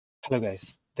Hello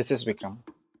guys, this is Vikram.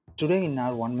 Today in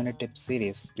our 1 minute tip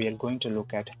series, we are going to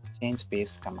look at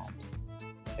CHSPACE command.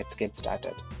 Let's get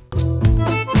started.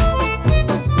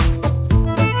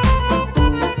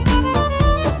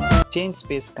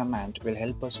 CHSPACE command will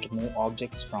help us to move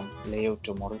objects from layout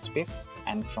to model space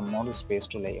and from model space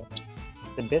to layout.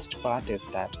 The best part is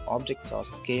that objects are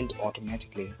scaled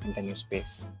automatically in the new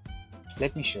space.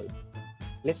 Let me show you.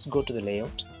 Let's go to the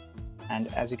layout.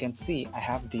 And as you can see, I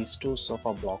have these two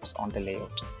sofa blocks on the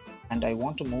layout and I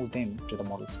want to move them to the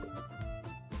model space.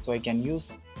 So I can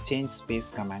use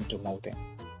CHSPACE command to move them.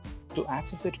 To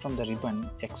access it from the ribbon,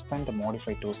 expand the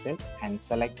modify toolset and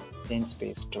select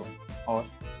CHSPACE tool, or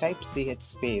type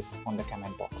CHSPACE on the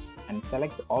command box and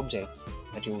select the objects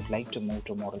that you would like to move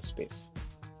to model space.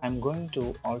 I'm going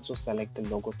to also select the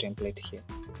logo template here.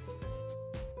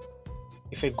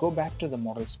 If I go back to the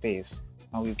model space,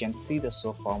 now you can see the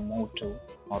sofa move to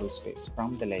model space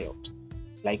from the layout.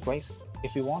 Likewise,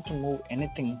 if you want to move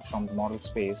anything from the model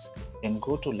space, then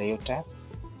go to Layout tab,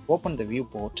 open the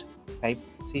viewport, type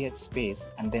CHSPACE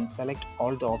and then select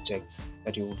all the objects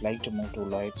that you would like to move to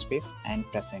layout space and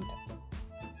press enter.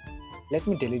 Let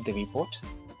me delete the viewport,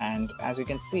 and as you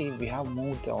can see, we have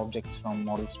moved the objects from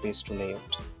model space to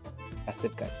layout. That's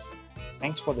it guys.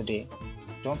 Thanks for the day.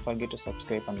 Don't forget to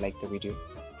subscribe and like the video.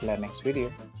 Till our next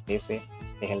video, stay safe,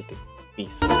 stay healthy.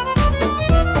 Peace.